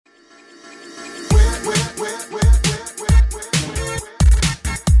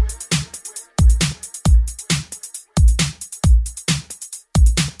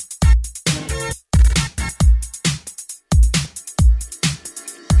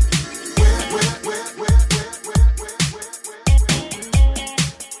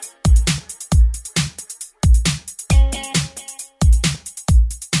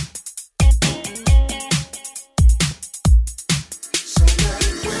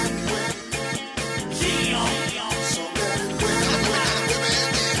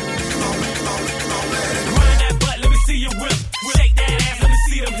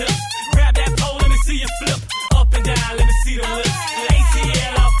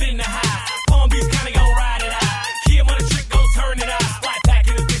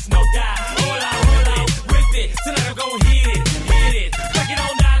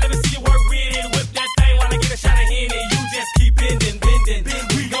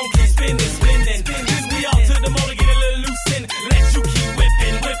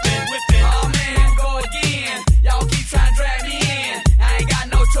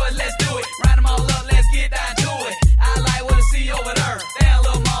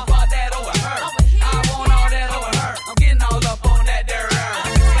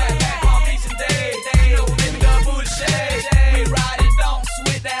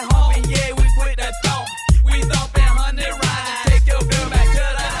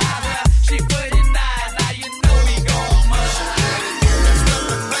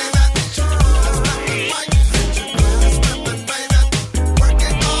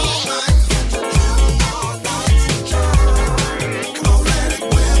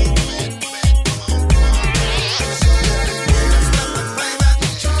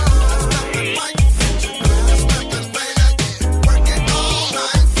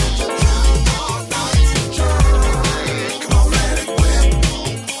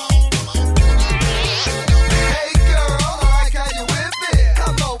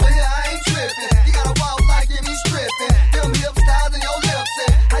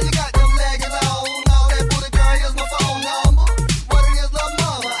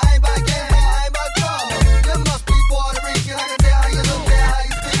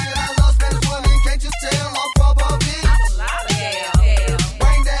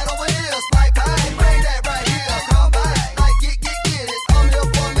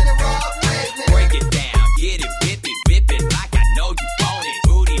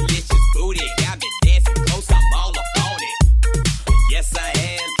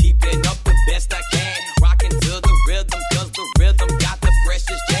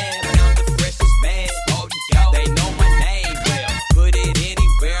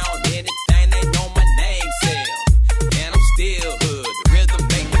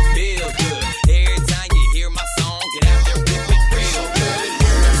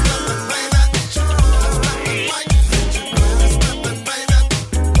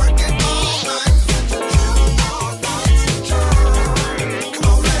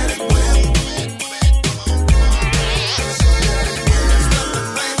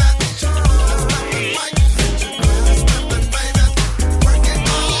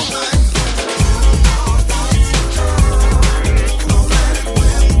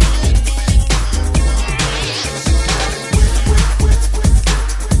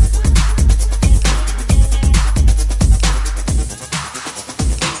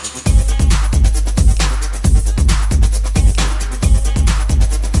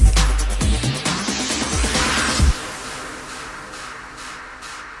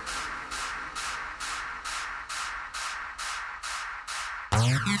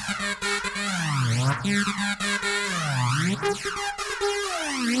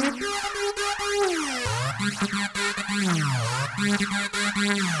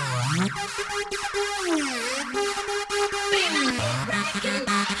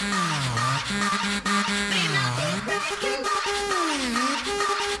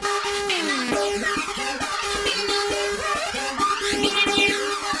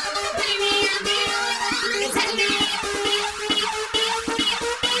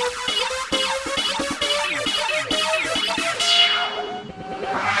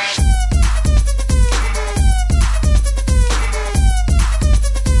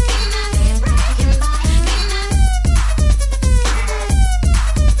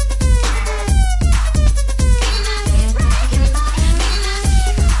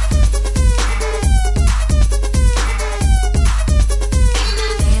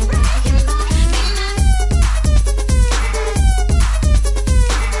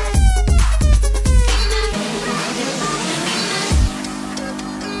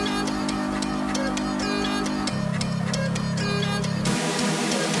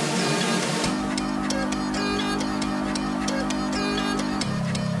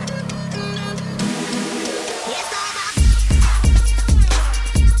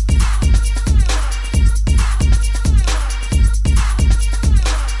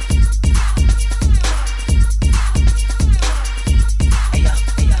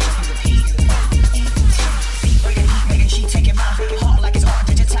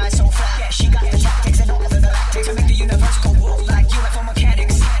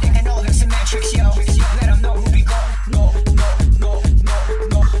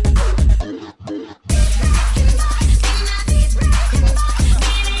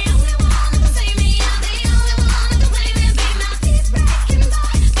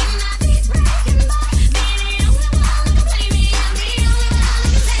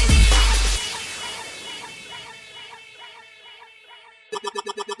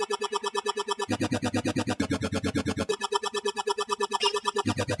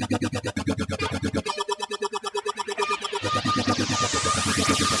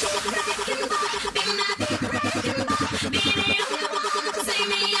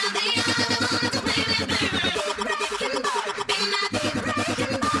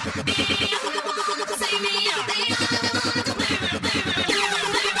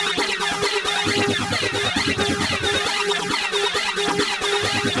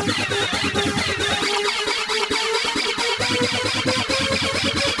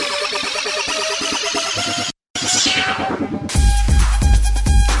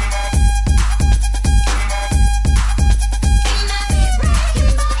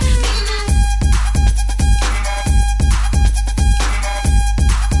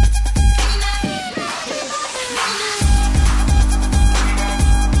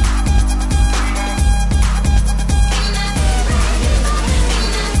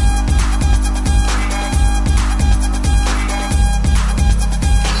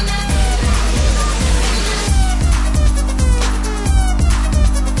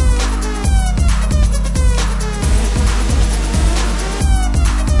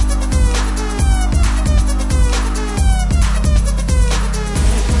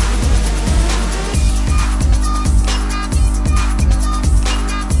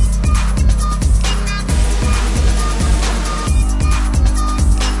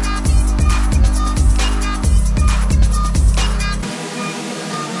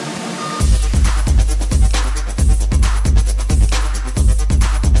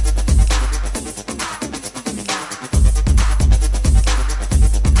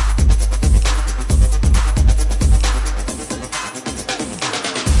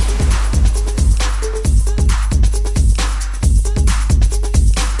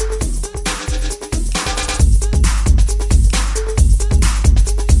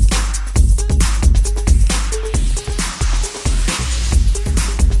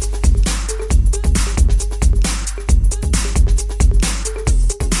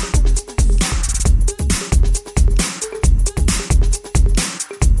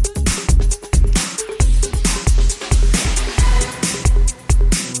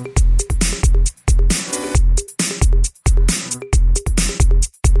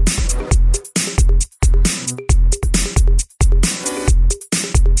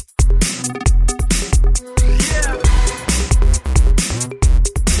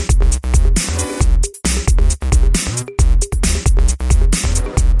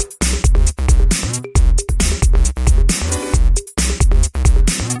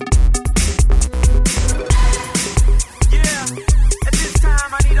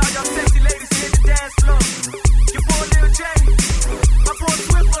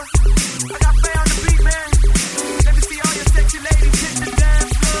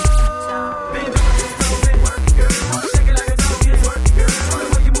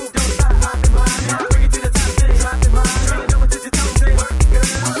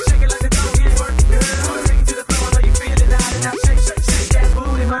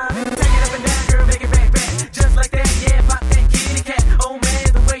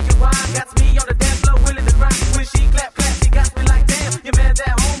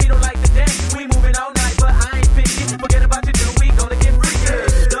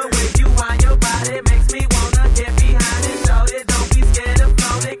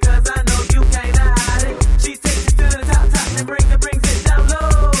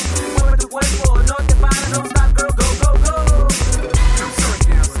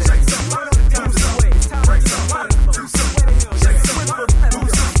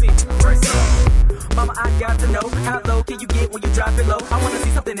drop it low. I wanna see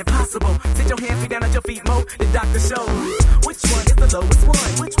something impossible. Sit your hands down at your feet, mo. The doctor shows. Which one is the lowest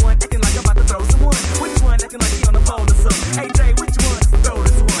one? Which one acting like I'm about to throw someone? Which one acting like he on the pole or something? Hey Jay, which one is the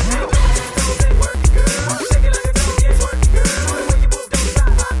throatest one? Hey, work it, girl. Shake it like a dog, yeah, work it, girl. The way you move, don't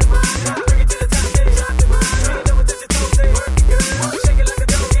stop, hop the mind. Bring it to the top, then drop the mind. Bring it over to your toes, say work it, girl. Shake it like a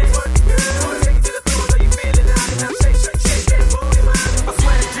dog, yeah, work it, girl. Take it to the floor, so you feel it now. Now shake, shake, shake that booty, man. I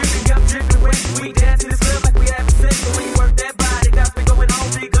swear it's dripping, I'm dripping wet. We dance in this club like we having sex, but when you work that body, that's been going on.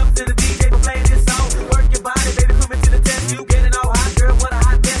 Big up to the DJ for playing this song. Work your body, baby, put me to the test. You getting all hot, girl, what a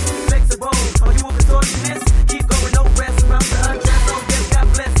hot mess. Flexible, oh, you a contortionist. Keep going, no rest. Around the undress, oh yes, God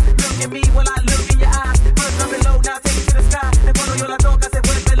bless. Look at me while I look in your eyes. First up and low, now take it to the sky. And cuando yo la toca, se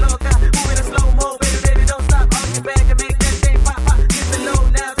vuelve loca. Moving in slow-mo, baby, baby, don't stop. Off your back and make that thing pop, pop. Get the low,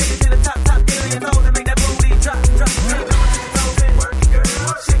 now take it to the top, top. Get on your toes and make that booty drop, drop. Get on your toes and work it, girl.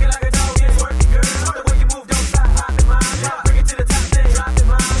 Shake it like a dog, yes, work it, girl. The way you move, don't stop, hop the mind. Bring it to the top, then drop the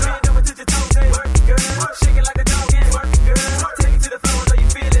mind. Bend over to your toes and work it, girl. Shake it like a dog, yes, work it, girl. Take it to the floor, so you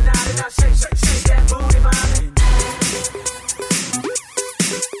feel it now. And now shake, shake, shake that booty, mind.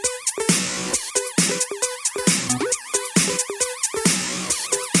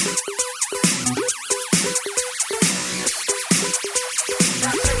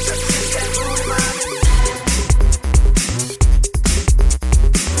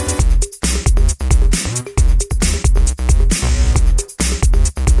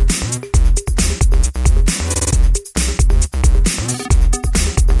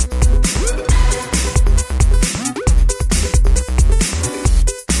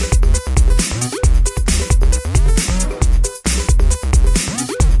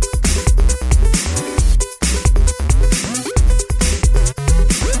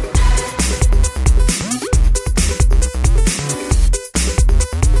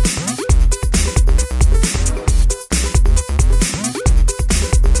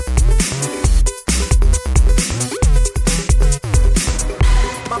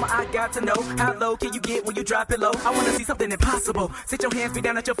 Drop it low. I wanna see something impossible. Sit your hands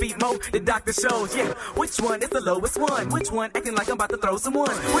down at your feet, mo. The doctor shows, yeah. Which one is the lowest one? Which one acting like I'm about to throw someone?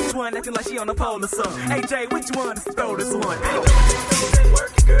 Which one acting like she on the pole or something? Hey Jay, which one is the throatest one? Hey,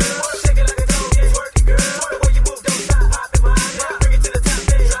 work it, girl. Shake it like a dog, yeah, work it, girl. The way you move, don't stop, hop the mind. Bring it to the top,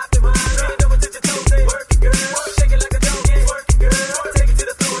 then drop the mind. Bend over to your toes, say work it, girl. Shake it like a dog, yeah, work it, girl. Take it to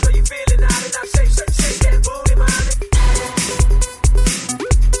the floor, so you feel it now. And now shake, shake, shake that booty, mind.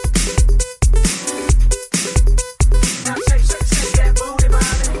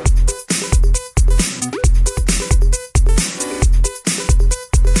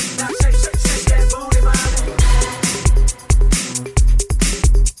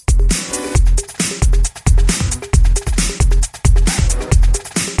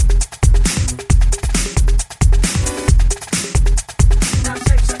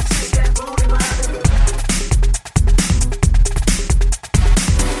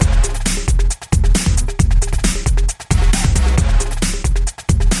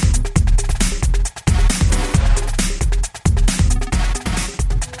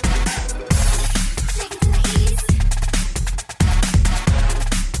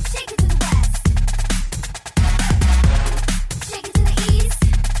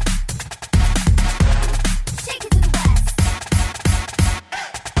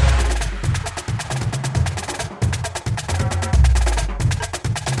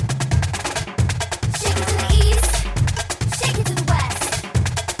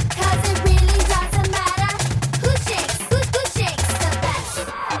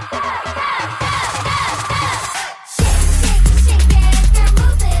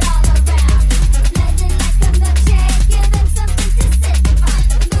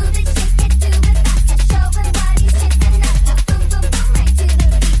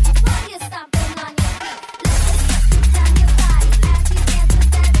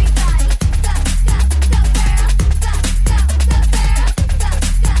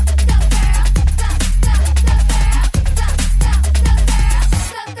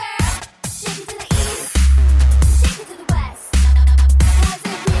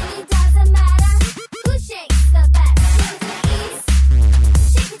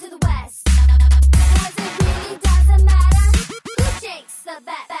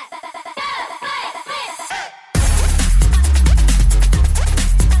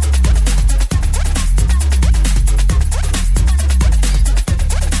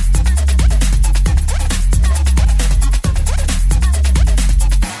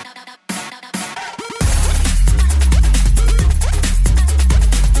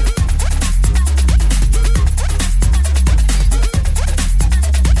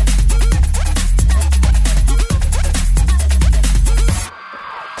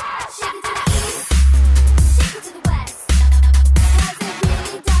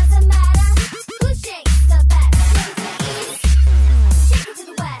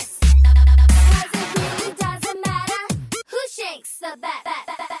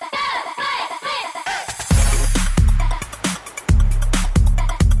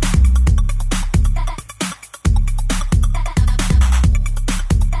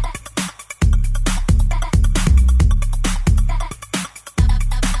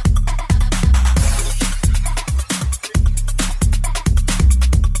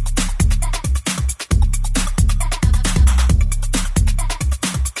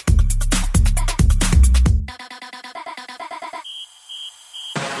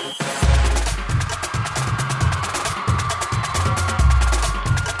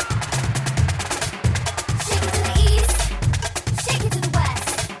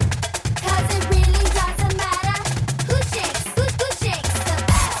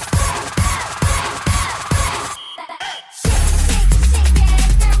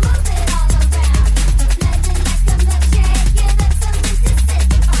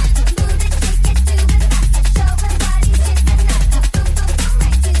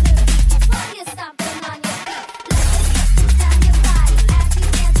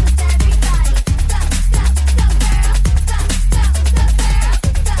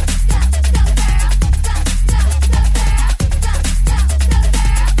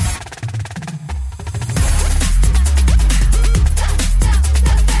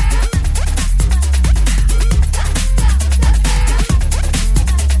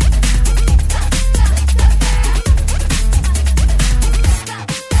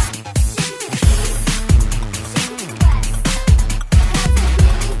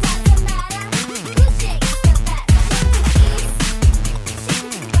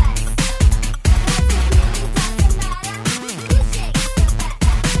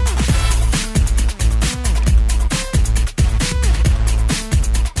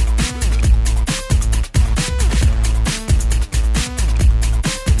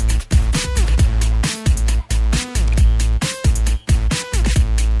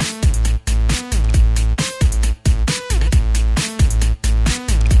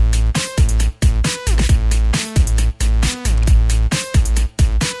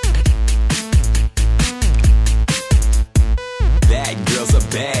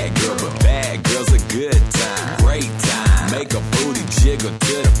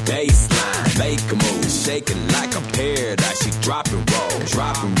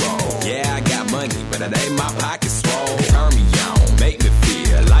 drop and roll. Yeah, I got money, but it ain't my pocket swole. Turn me on, make me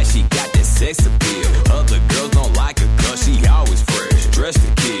feel like she got that sex appeal. Other girls don't like her cause she always fresh, dressed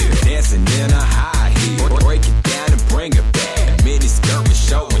to kill. Dancing in a high heel, break it down and bring it back. Mini skirt was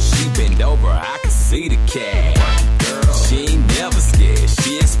short when she bend over, I can see the cat. Girl, she ain't never scared,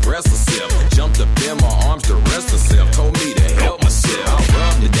 she expressed herself. Jumped up in my arms to rest herself, told me to help myself. I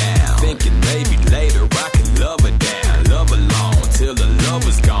rubbed her down, thinking maybe later I could love her down. Love her long till the love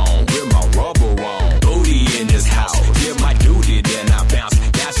is gone, with my rubber on. Booty in this house, did my duty then I bounce.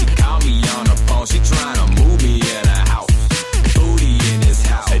 Now she call me on the phone, she tryna move me in her house. Booty in this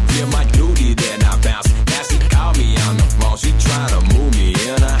house, I did my duty then I bounce. Now she call me on the phone, she tryna move me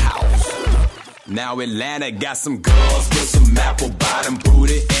in her house. Now Atlanta got some girls with some apple bottom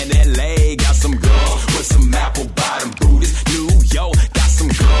booty, and LA got some girls with some apple bottom booties. New York got some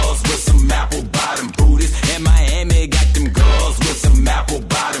girls with some apple bottom booties, and Miami got them girls with some apple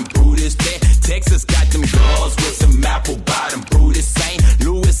bottom booties. Texas got them girls with some apple bottom booties. St.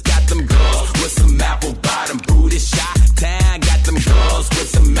 Louis got them girls with some apple bottom booties. Chi-Town got them girls with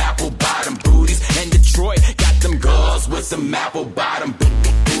some apple bottom booties, and Detroit got them girls with some apple bottom booties.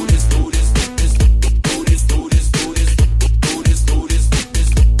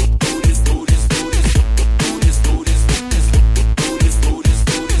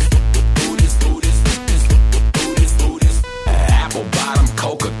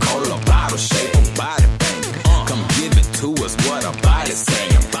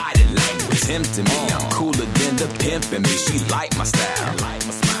 Tempting me, I'm cooler than the pimpin' me. She like my style,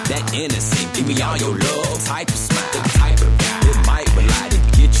 that innocent, give me all your love type of smile, type of guy. It might be like to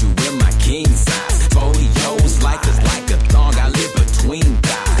get you in my king size. Folios like a thong, I live between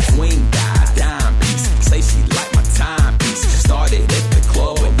thighs, queen thigh, dime piece. Say she like my timepiece. Started at the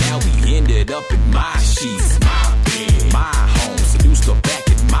club, but now we ended up in my sheets, my bed, my home. Seduced her back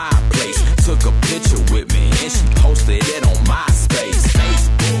at my place. Took a picture with me and she posted it on MySpace,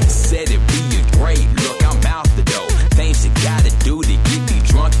 Facebook. Said it be a great look, I'm out the door. Things you gotta do to get me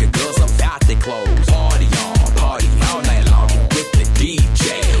drunk, the girls about their clothes. Party all night long with the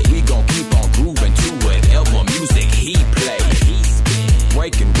DJ. We gon' keep on grooving to whatever music he play.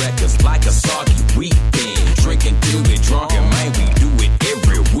 Breaking records like a soggy weekend. Drinking till we drunk and man, we do it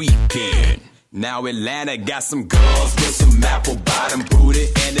every weekend. Now Atlanta got some girls with some apple bottom booty,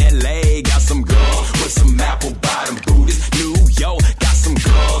 and LA got some girls with some apple bottom booties. New York got some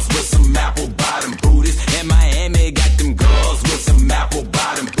girls with some apple bottom booties, and Miami got them girls with some apple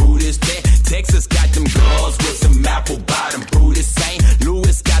bottom booties. Texas got them girls with some apple bottom booties. St.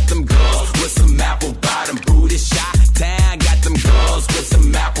 Louis got them girls with some apple bottom booties. Chi-Town got them girls with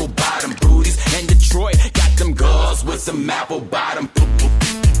some apple bottom booties, and Detroit got them girls with some apple bottom booties.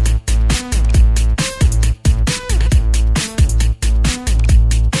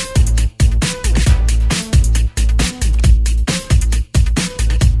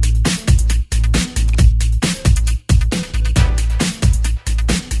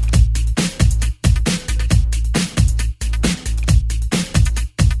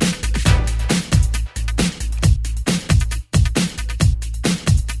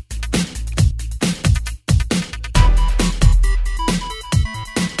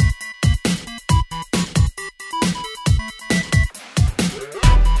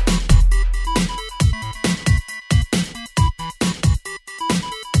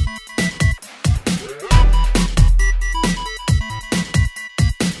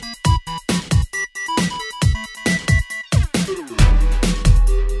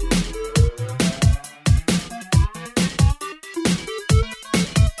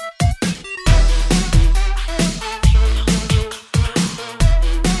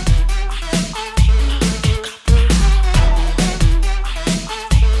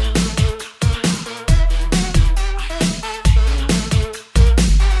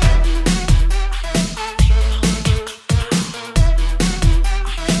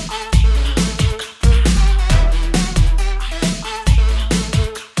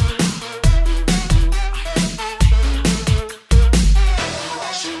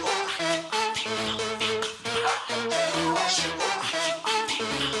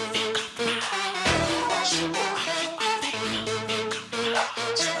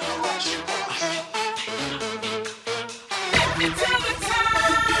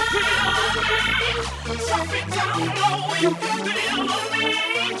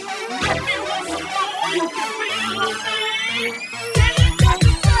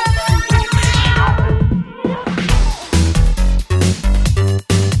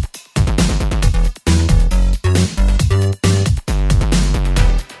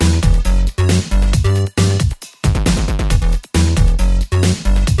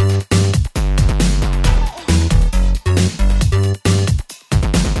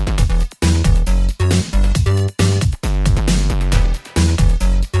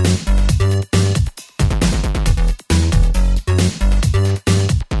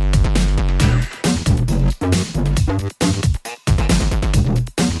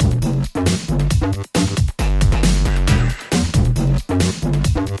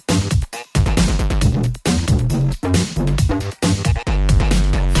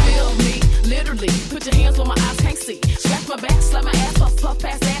 Put your hands where my eyes can't see. Scratch my back, slap my ass, puff, puff,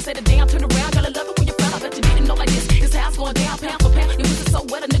 pass ass, say the damn, turn around. Gotta love it when you fell. I bet you didn't know like this. This house going down, pound for pound. Your pussy so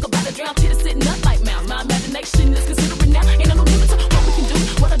wet, a nigga about to drown. Titties sitting up like mounds. My imagination is considering now. Ain't no limit to what we can do,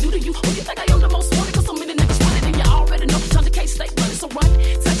 what I do to you. Who you think I am the most wanted? Cause so many niggas want it, and you already know. Trying to case state blood, so run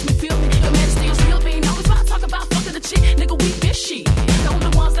it. Touch me, feel me. Your majesty is real being. Always about to talk about fucking the chick. Nigga, we bitch shit. The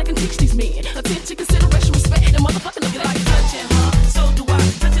only ones that can teach these men. Attention, consideration, respect, and motherfucking look like touching, huh? So do I.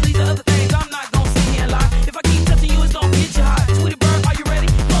 Touching these other things, I'm not gonna sit here and lie. If I keep touching you, it's gonna get you hot. Tweety bird, are you ready?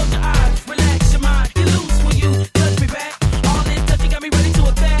 Close your eyes, relax your mind. Get loose when you touch me back. All this touching got me ready to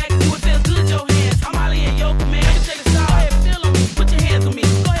attack. You would feel good, your hands. I'm highly in your command. Let me take a shot. Go ahead, feel on me. Put your hands on me.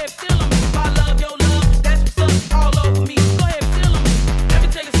 Go ahead, feel on me. If I love your love, that's what's up all over me. Go ahead, feel on me. Let me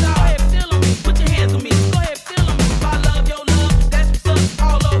take a shot. Go ahead, feel on me. Put your hands on me. Go ahead, feel on me. If I love your love, that's what's up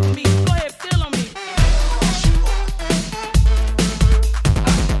all over me. Go ahead, feel on me.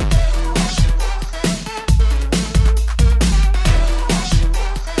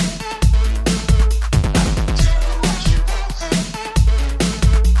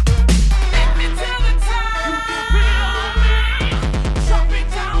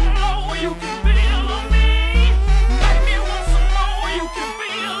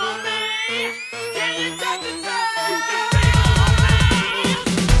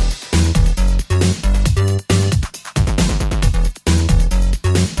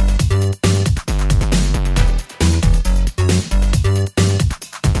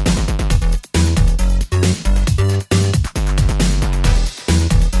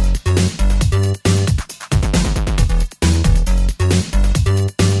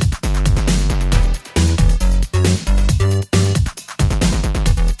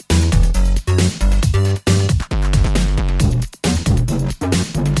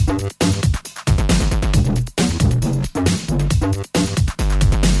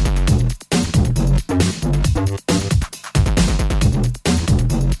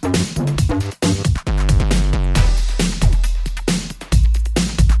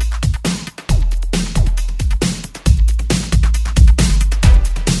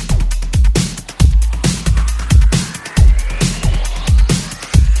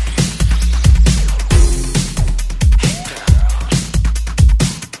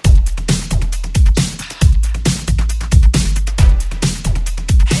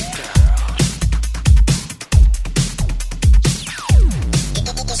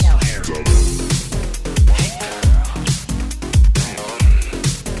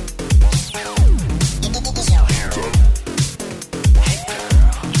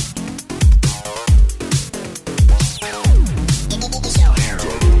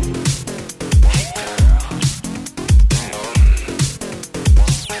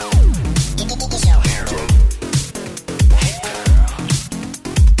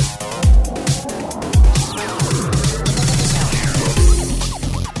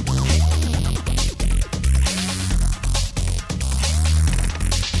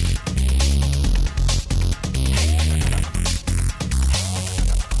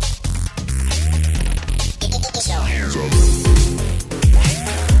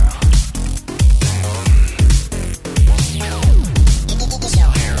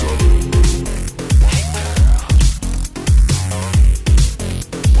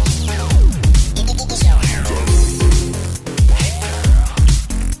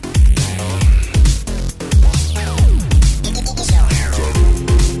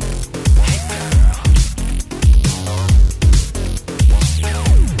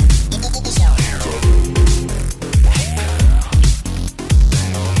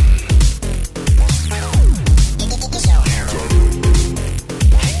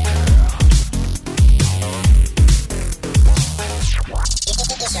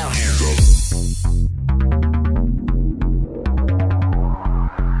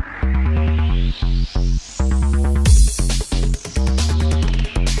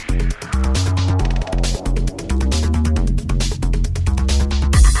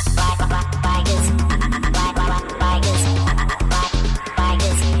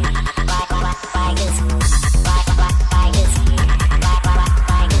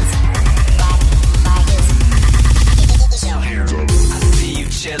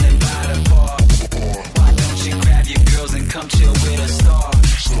 Chillin' by the bar.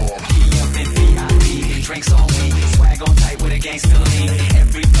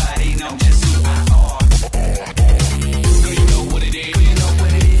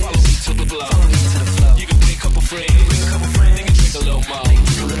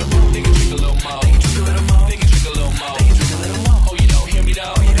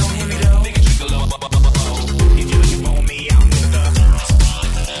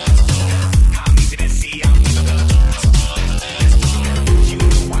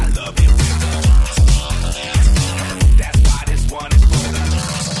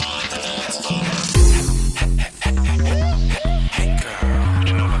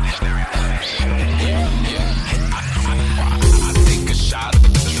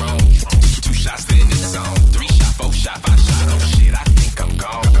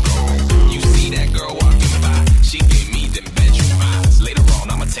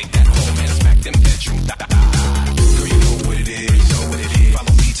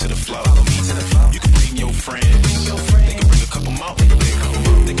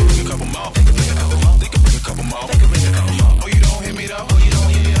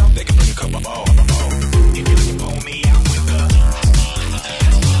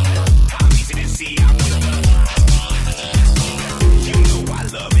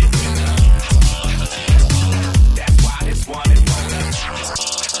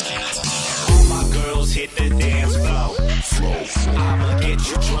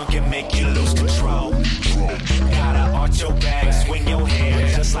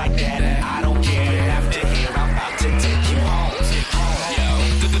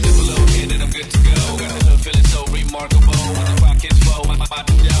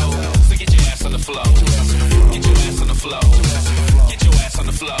 floor. Get your ass on the floor. Get your ass on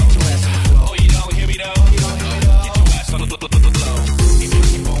the floor. Oh, you don't hear me though? Get your ass on the floor. If you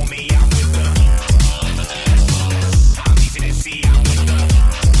keep on me, I'm with the. I'm easy to see, I'm with the.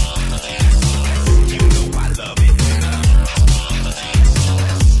 You know I love it.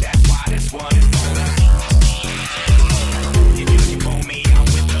 That's why this one is for me. If you keep on me, I'm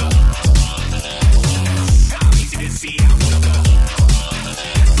with the. I'm easy to see, I'm with the.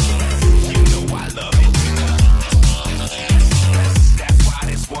 You know I love it. That's why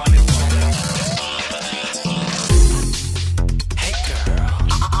this one is for me. Hey girl.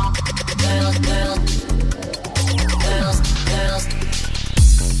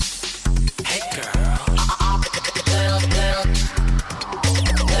 Hey girl.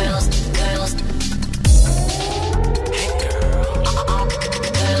 Hey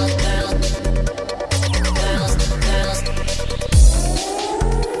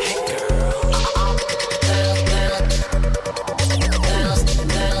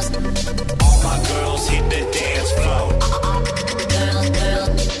all my girls hit the dance floor.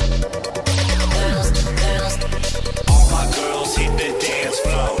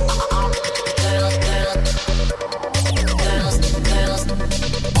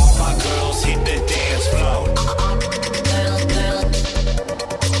 All my girls hit the dance floor.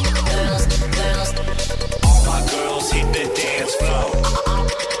 All my girls hit the dance floor. All my girls hit the dance floor.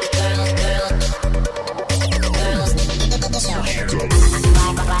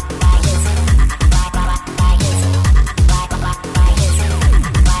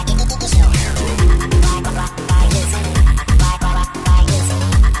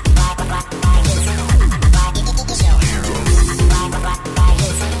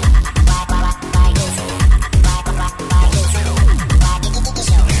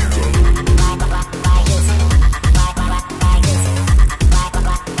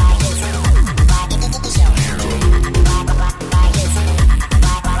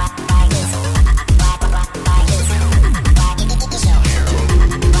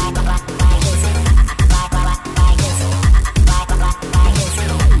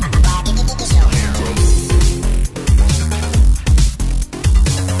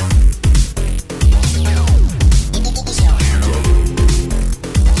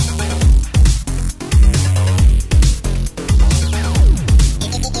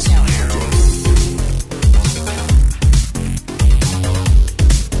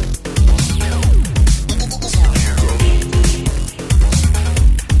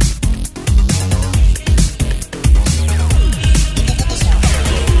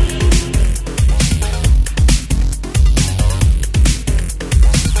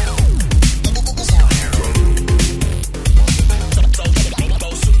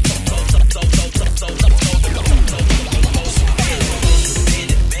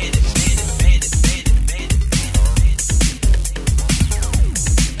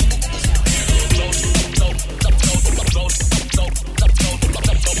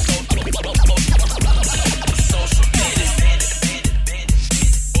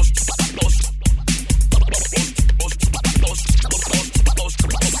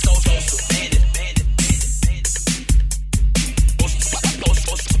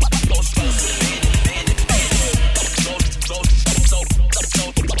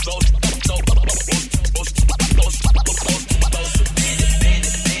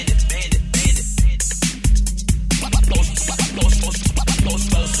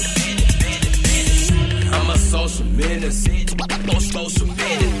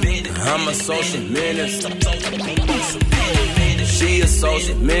 I'm a social menace. She a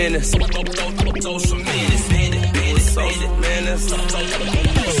social menace. Social menace.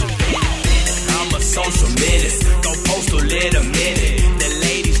 I'm a social menace. Don't post a little minute. The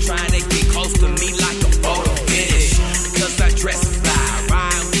ladies trying to get close to me like a photo finish. Cause I dress fly,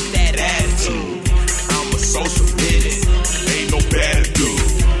 ride with that attitude. I'm a social menace. Ain't no better dude.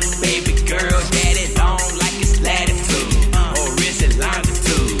 Baby girl, that it on like it's latitude. Or is it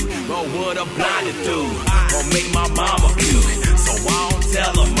longitude? Or what a blinded dude. Gon' make my mama puke. So I don't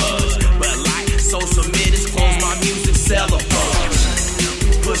tell her much. But like social menace, close my music, sell a bunch.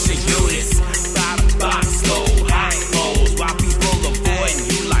 Pushing units, by the box, slow, high goals. While people avoiding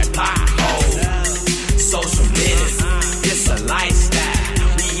you like potholes. Social menace, it's a lifestyle.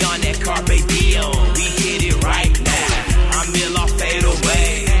 We on that carpe diem, we hit it right now. I'm ill off fade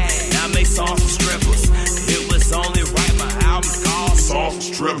away. Now make songs for strippers. It was only right, my album's called Songs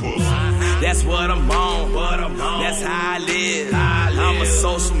for Strippers. That's what I'm on. That's how I live. I'm a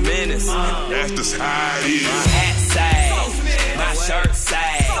social menace. That's just how it is. My hat say, my shirt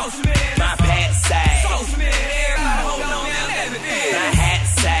say, my pants say, my hat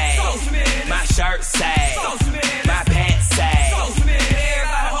say, my shirt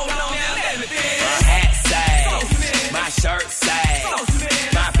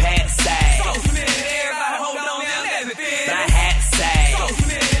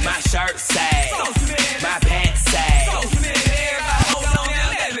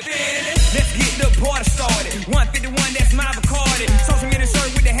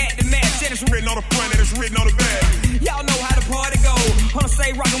written on the back. Y'all know how the party go. On say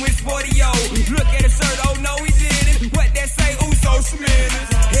rockin' with Sporty-O. Look at his shirt, oh no he didn't. What that say, ooh, social menace.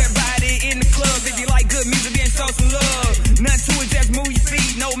 Everybody in the club, if you like good music, then show some love. Nothing to it, just move your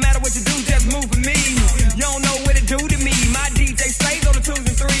feet. No matter what you do, just move for me. You don't know what it do to me. My DJ stays on the 2s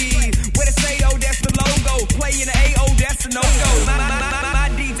and 3s. What it say, oh, that's the logo. Play in the A, oh, that's the no-go. My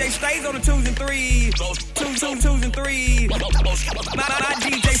DJ stays on the 2s and 3s. 2s and 3s. My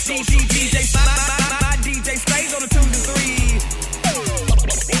DJ stays on the 2s and 3s.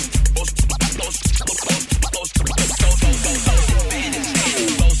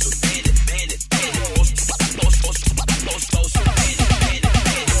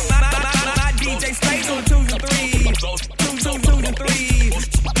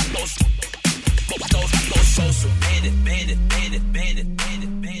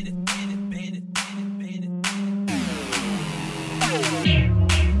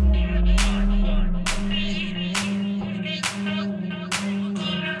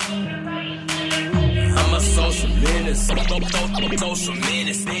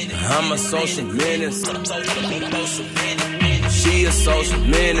 I'm a social menace. She a social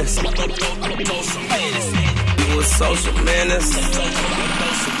menace. You a social menace.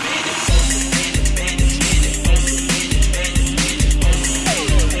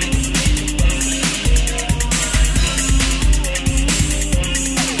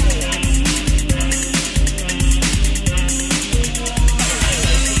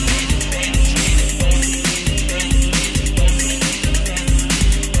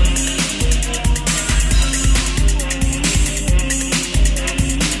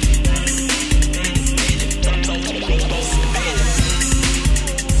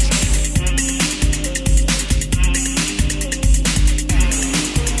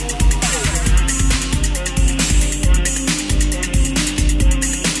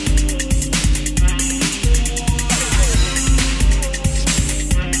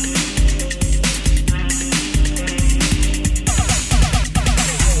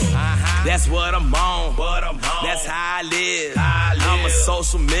 That's what I'm on. That's how I live. I'm a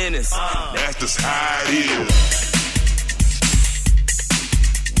social menace. That's just how it is.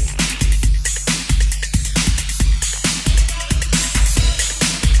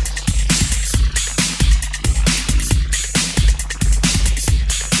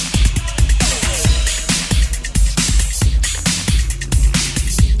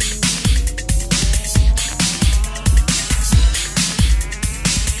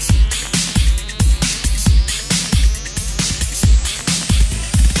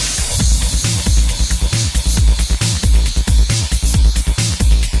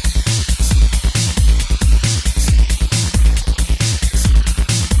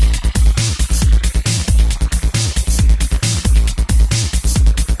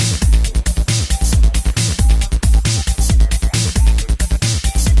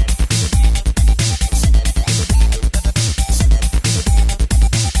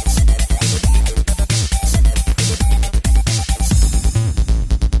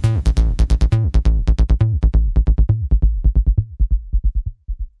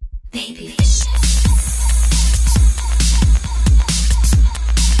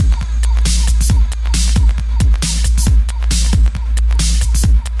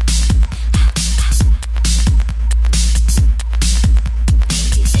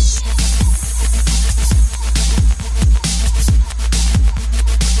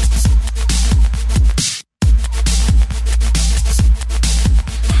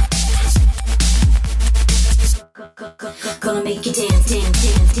 Gonna make you dance, dance,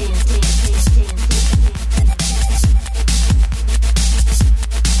 dance, dance, dance, dance, dance.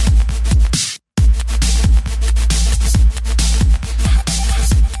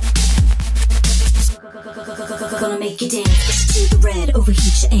 Gonna make you dance, push you to the red,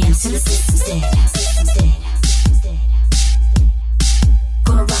 overheat your amps till the system's dead.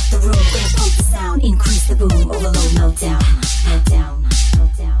 Gonna rock the room, gonna pump the sound, increase the boom, overload, meltdown, meltdown,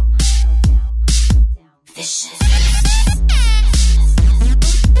 meltdown, meltdown, vicious.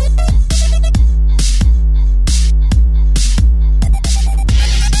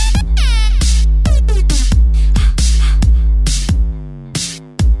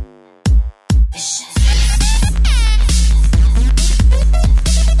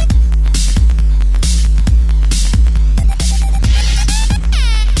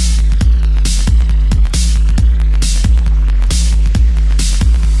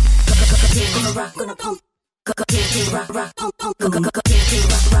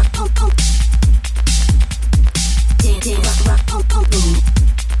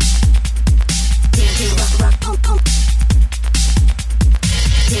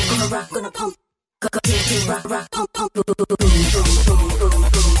 Rock, rock, pump, pump, boom, boom, boom.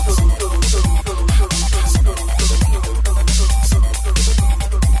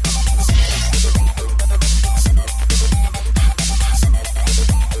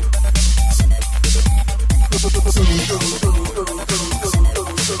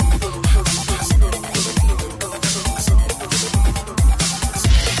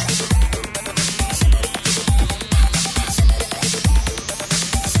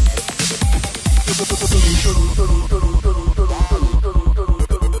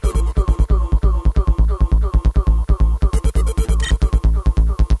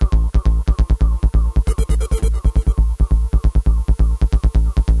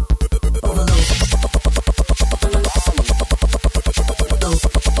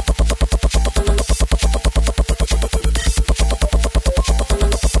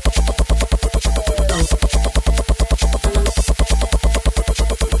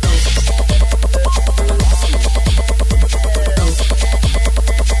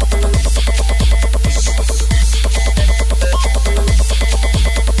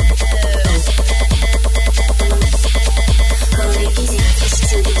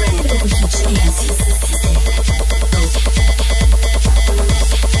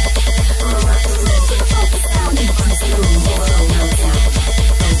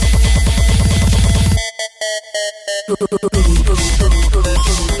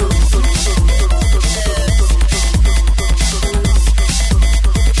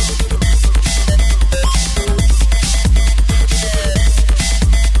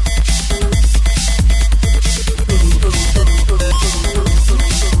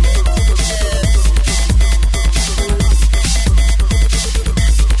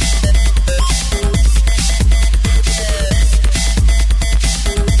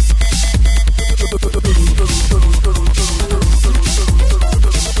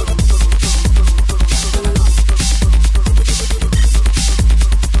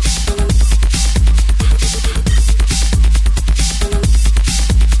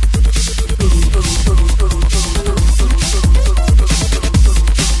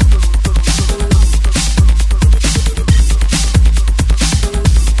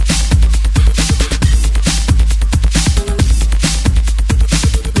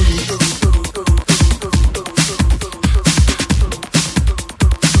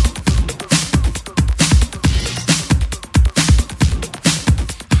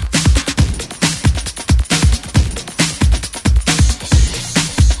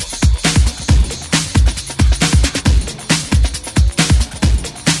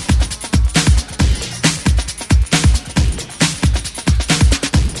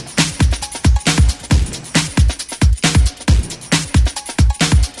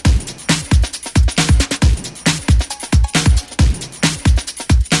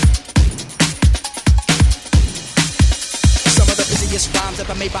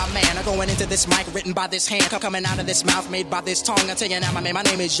 Made by man, I'm going into this mic written by this hand, coming out of this mouth made by this tongue. I tell you now, my man, my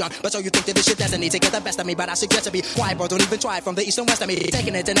name is Young. But so you think that this shit destiny to get the best of me, but I suggest to be quiet, bro. Don't even try it from the east and west of me.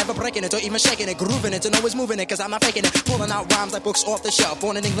 Taking it and never breaking it, or even shaking it, grooving it, and always moving it, cause I'm not faking it. Pulling out rhymes like books off the shelf.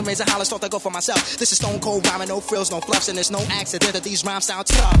 Born in England, raised in Holland, thought to go for myself. This is stone cold rhyming, no frills, no fluffs, and there's no accident that these rhymes sound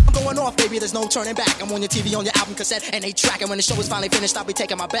tough. I'm going off, baby, there's no turning back. I'm on your TV, on your album cassette, and they track. And when the show is finally finished, I'll be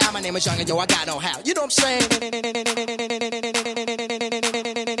taking my bow. My name is Young, and yo, I got no how. You know what I'm saying?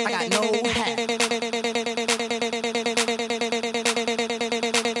 I got no hat.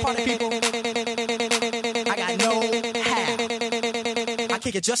 Party people, I got no hat. I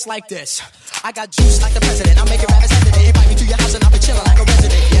kick it just like this. I got juice like the president. I'm making rappers after they invite me to your house and I'll be chilling like a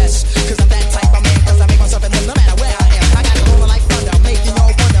resident. Yes, cause I'm that type of man, cause I make myself at home no matter where I am. I got it rolling like thunder, making y'all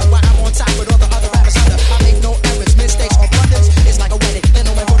wonder why I'm on top with all the other rappers under. I make no errors, mistakes, or blunders. It's like a wedding, then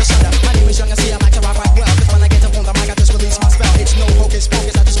no one for the shutter. My name is Young, I see I like to rock right well. Cause when I get up on the mic, I just release my spell. It's no hocus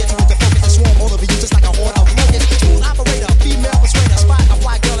pocus, I just get to the focus and swarm all over you just like a horde of locusts. Smooth operator, female persuader, spot a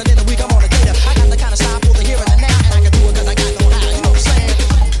fly girl and in a week I'm on a data. I got the kind of style for the here and the now, and I can do it cause I got no how. You know what I'm saying?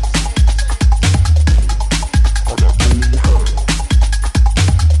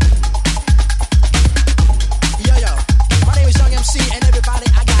 Yo, my name is Young MC, and everybody,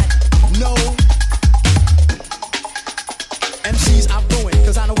 I got no MCs I've ruined,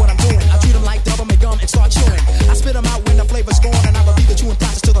 cause I know what I'm doing. I treat them like double gum and start chewing. I spit them out when the flavor's gone, and I repeat the chewing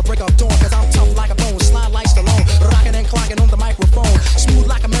process till the break of dawn. Cause I'm tough like a bone, slide like Stallone, rocking and clocking on the microphone. Smooth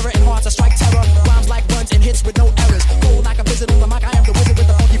like a mirror and hard to strike terror. Rhymes like runs and hits with no errors. Cold like a visit on the mic, I am the wizard with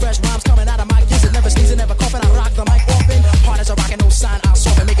the funky fresh rhymes coming out of my gizzard. Never sneezing, never coughing, I rock the mic often. Hard as a rock and no sign, I'll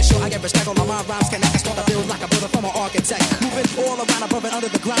soften, making sure I get respect on my rhymes connect. I start to build like a brother from an architect. Moving all around above and under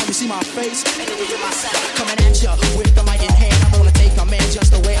the ground, you see my face, and then you hear my sound. Coming at ya with the mic in hand, I'm gonna take a man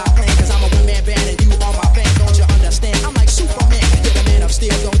just the way I plan. Cause I'm a one-man band and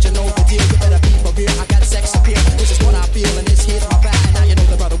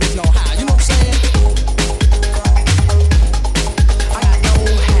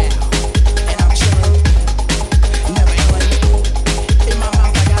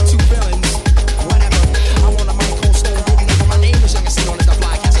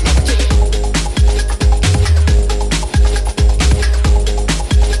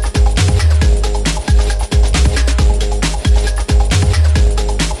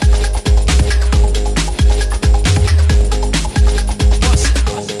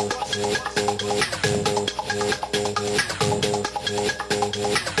You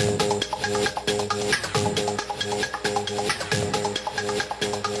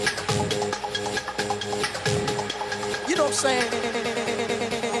know what I'm saying?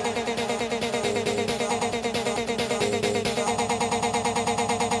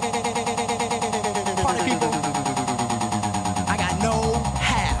 Party people, I got no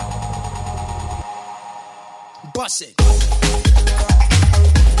how. Bust it.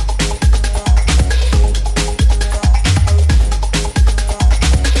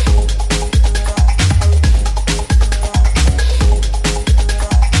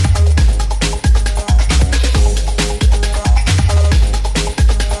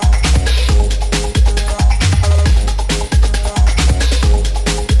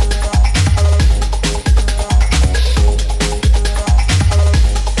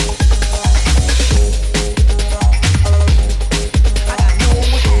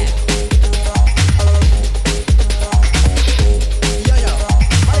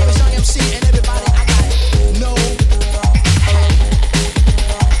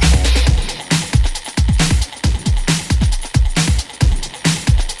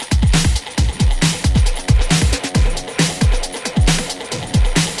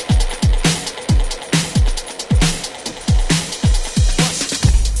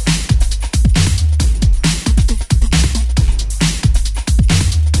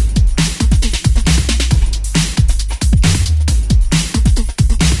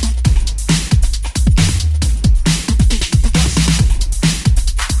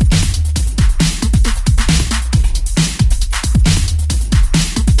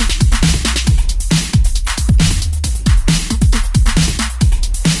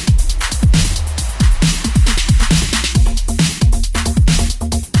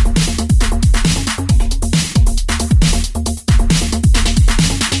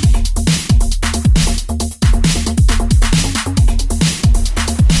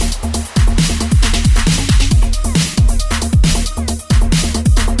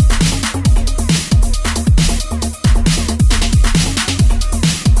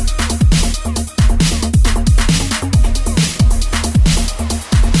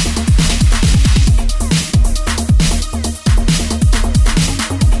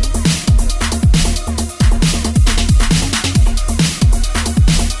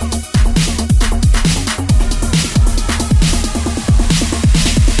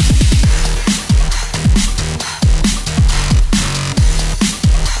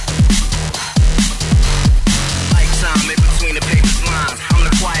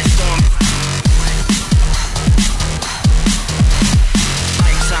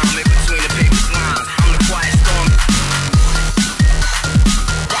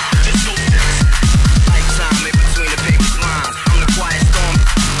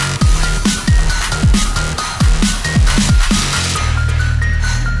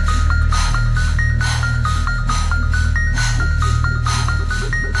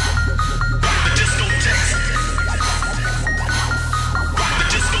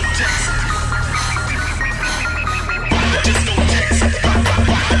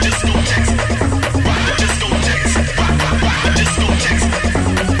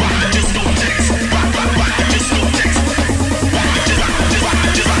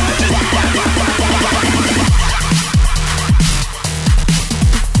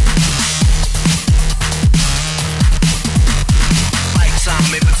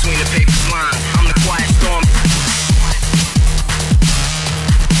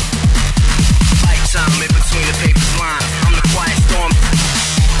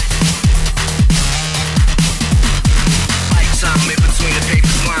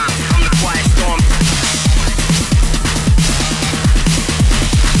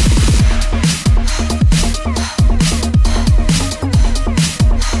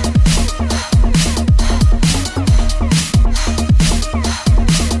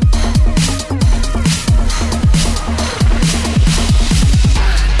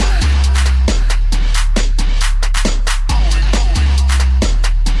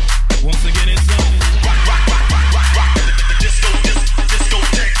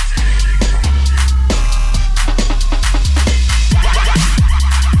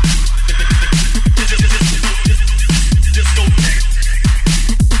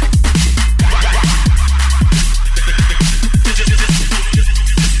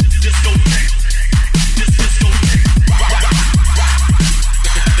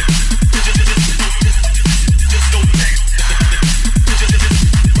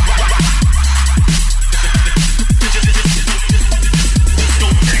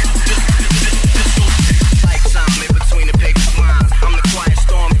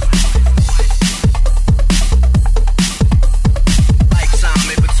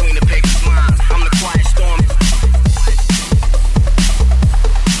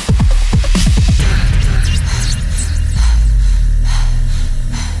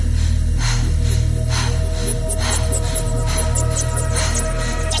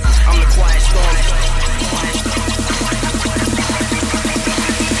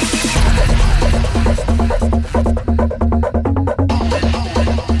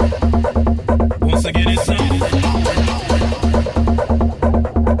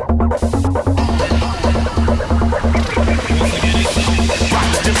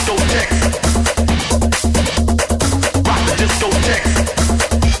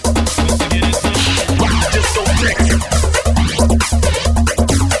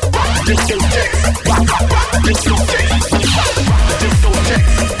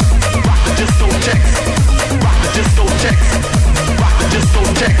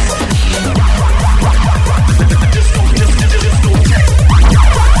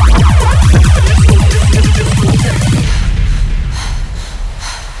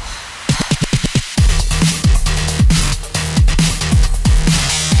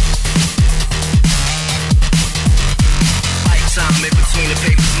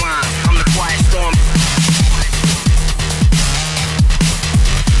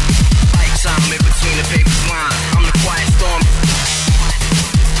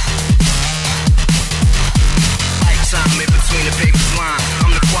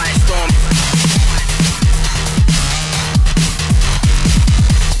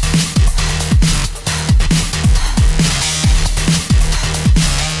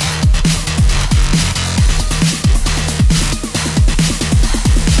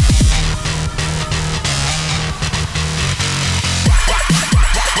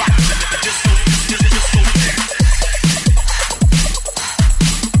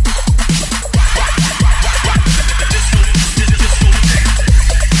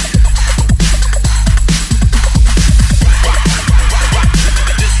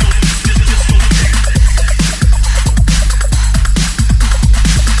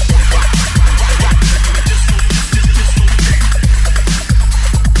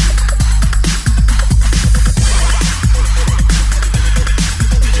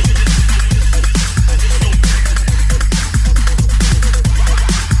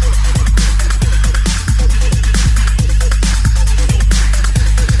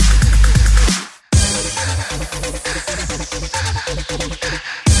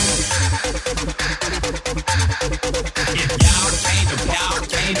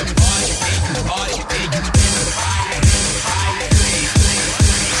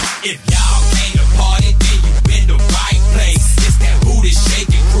 If y'all came to party, then you in the right place. It's that booty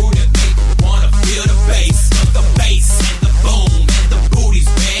shaking crew that make you wanna feel the bass. The bass and the boom and the booty's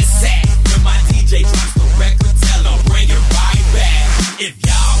bad sack. When my DJ drops the record, tell her bring it right back. If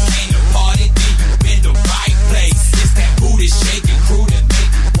y'all came to party, then you in the right place. It's that booty shaking crew that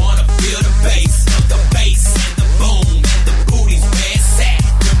make you wanna feel the bass. The bass and the boom and the booty's bad sack.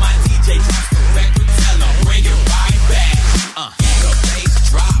 When my DJ drops the record, tell her bring it right back. The bass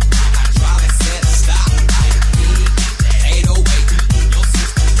drop, hydraulic said stop. That 808, your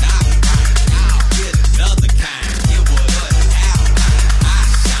system knock. Now get another kind. It was out. I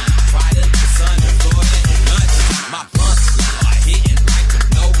shine brighter than sun in Florida at lunchtime. My punchlines are hitting like the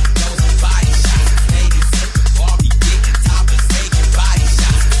no-dose body shots. Ladies at the bar be getting topless, taking body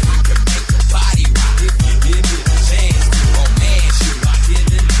shots. I can make your body rock if you give me the chance to romance you. I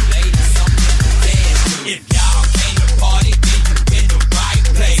giving the ladies something to dance to. If y'all came to party, then you in the right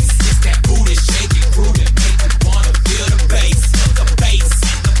place. It's that booty shaking crew that make you wanna feel the bass. The bass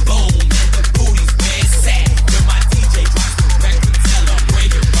and the boom and the booty's bad sack. When my DJ drops the record, tell her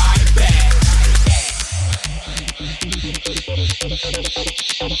bring it right back.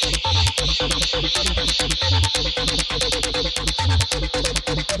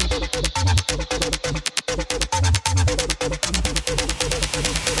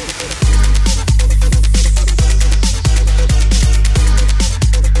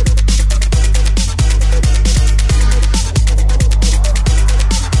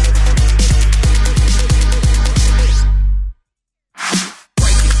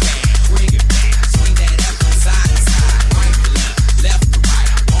 Bring it back, swing that ass from side to side, right to left to right.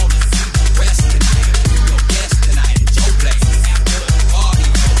 I wanna see the rest tonight. Your guest tonight at your place. After the party,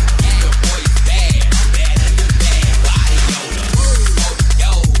 your boy is bad. I'm bad at the bad body odor.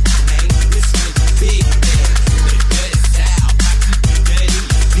 Yo, man, this is big things. The dirty style, I keep it dirty.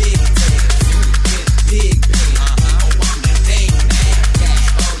 Big things, you get big things. Oh, I'm the thing, man.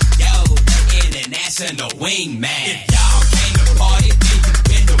 Oh, yo, the international wingman. If y'all came to party, then you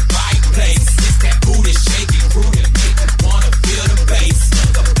in the right place. It's that booty shaking crew that make you wanna feel the bass.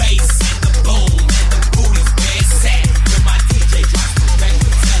 The bass and the boom and the booty's bad sack. When my DJ drops the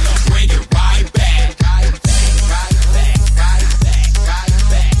record, tell her bring it right back. Right back, right back, right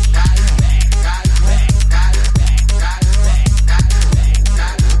back, right back, right back, right back, right back, right back, right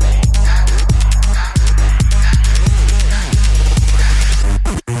back, right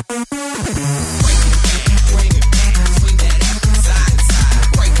back. Bring it back,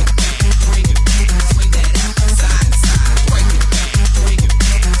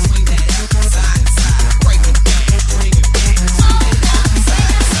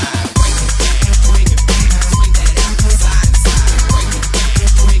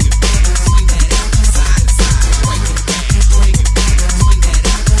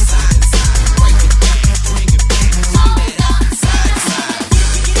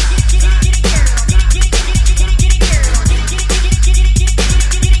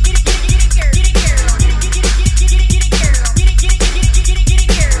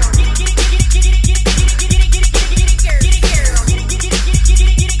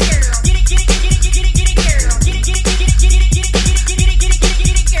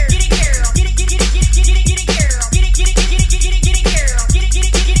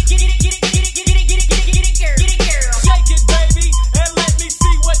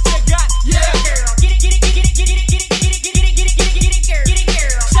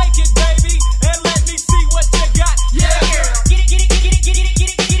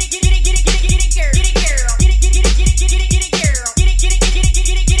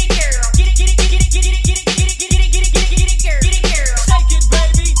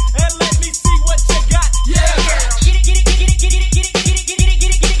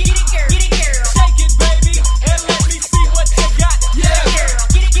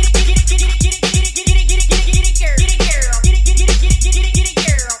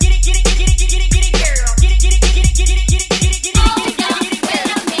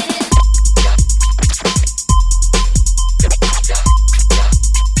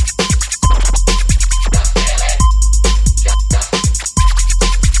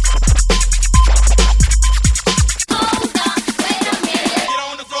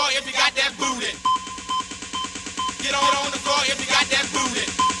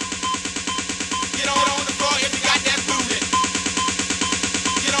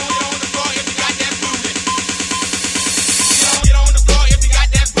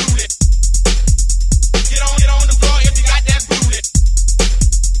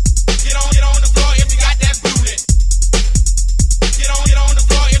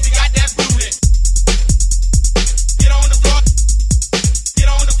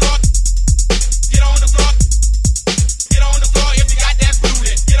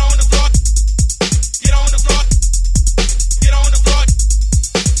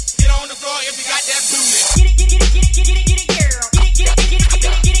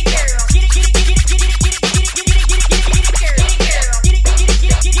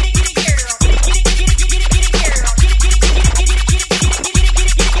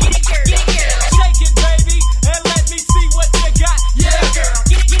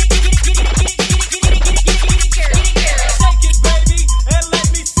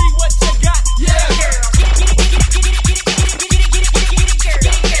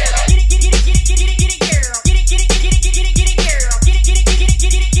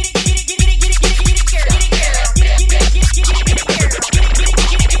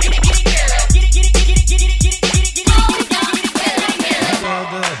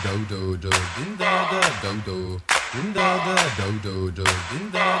 do, din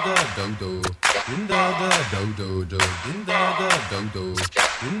da da do do, din da da do do do, din da da do do,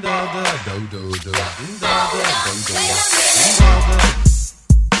 din da da do do do, din da da do do, din da da.